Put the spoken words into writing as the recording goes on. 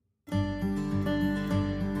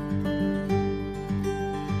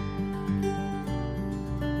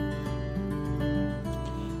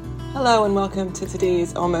Hello and welcome to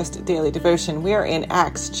today's Almost Daily Devotion. We are in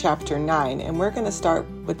Acts chapter 9 and we're going to start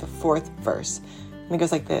with the 4th verse. And it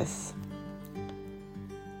goes like this.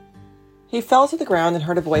 He fell to the ground and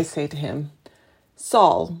heard a voice say to him,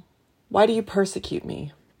 "Saul, why do you persecute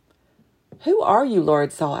me?" "Who are you,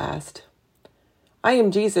 Lord?" Saul asked. "I am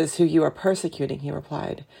Jesus who you are persecuting," he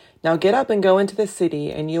replied. "Now get up and go into the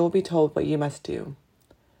city and you will be told what you must do."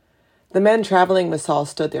 The men traveling with Saul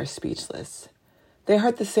stood there speechless. They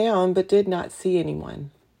heard the sound, but did not see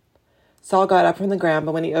anyone. Saul got up from the ground,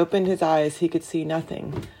 but when he opened his eyes, he could see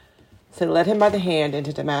nothing. So they led him by the hand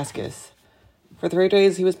into Damascus. For 3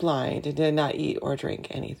 days he was blind and did not eat or drink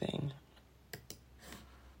anything.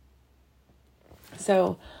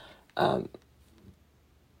 So,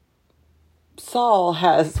 Saul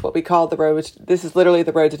has what we call the road. This is literally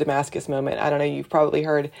the road to Damascus moment. I don't know, you've probably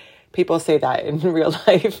heard people say that in real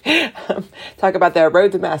life. Talk about their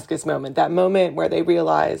road to Damascus moment, that moment where they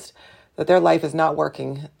realized that their life is not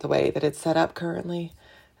working the way that it's set up currently,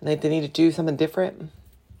 and they need to do something different.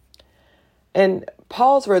 And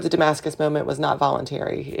Paul's road to Damascus moment was not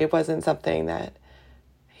voluntary. It wasn't something that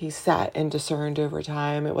he sat and discerned over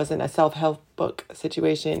time. It wasn't a self-help book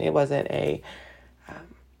situation. It wasn't an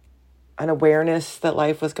awareness that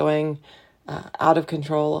life was going out of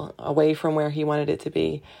control, away from where he wanted it to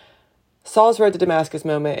be. Saul's road to Damascus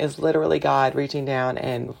moment is literally God reaching down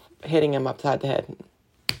and hitting him upside the head.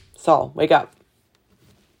 "Saul, wake up.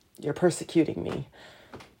 You're persecuting me."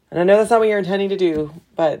 And I know that's not what you're intending to do,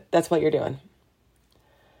 but that's what you're doing.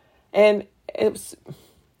 And it's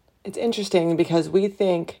interesting because we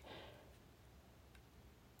think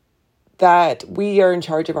that we are in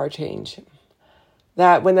charge of our change.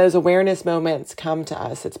 That when those awareness moments come to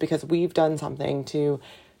us, it's because we've done something to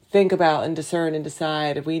think about and discern and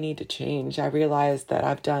decide if we need to change. I realize that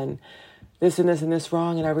I've done this and this and this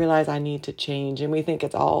wrong, and I realize I need to change. And we think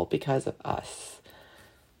it's all because of us.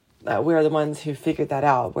 That we're the ones who figured that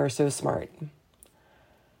out. We're so smart.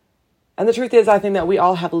 And the truth is, I think that we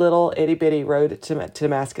all have little itty-bitty road to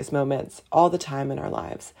Damascus moments all the time in our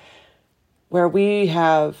lives, where we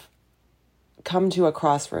have come to a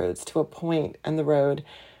crossroads, to a point in the road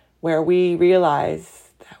where we realize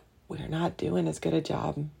that we're not doing as good a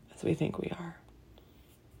job as we think we are.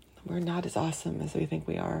 We're not as awesome as we think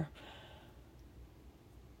we are.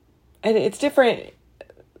 And it's different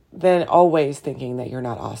than always thinking that you're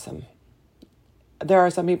not awesome. There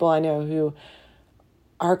are some people I know who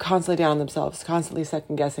are constantly down on themselves, constantly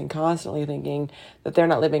second guessing, constantly thinking that they're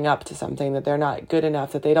not living up to something, that they're not good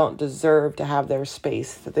enough, that they don't deserve to have their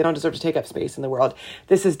space, that they don't deserve to take up space in the world.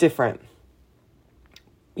 This is different.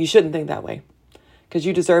 You shouldn't think that way, because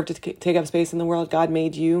you deserve to take up space in the world. God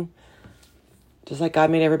made you just like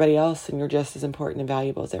God made everybody else, and you're just as important and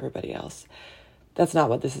valuable as everybody else. That's not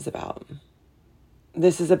what this is about.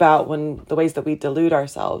 This is about when the ways that we delude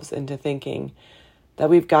ourselves into thinking that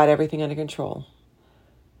we've got everything under control,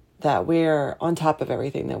 that we're on top of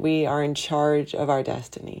everything, that we are in charge of our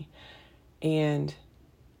destiny. And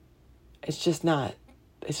it's just not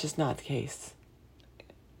the case.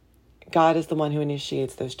 God is the one who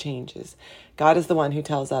initiates those changes. God is the one who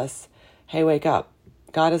tells us, hey, wake up.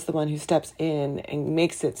 God is the one who steps in and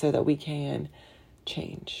makes it so that we can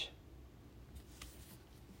change.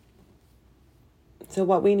 So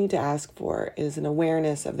what we need to ask for is an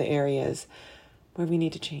awareness of the areas where we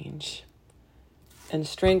need to change, and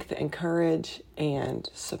strength and courage and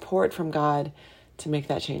support from God to make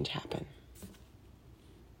that change happen.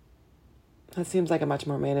 That seems like a much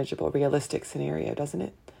more manageable, realistic scenario, doesn't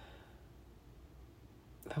it?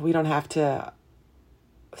 We don't have to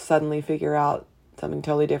suddenly figure out something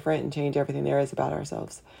totally different and change everything there is about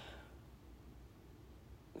ourselves.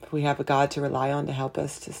 We have a God to rely on to help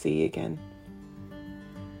us to see again.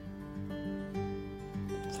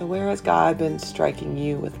 So where has God been striking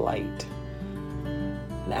you with light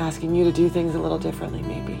and asking you to do things a little differently,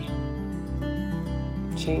 maybe?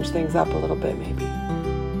 Change things up a little bit, maybe.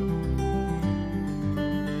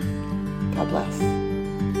 God bless.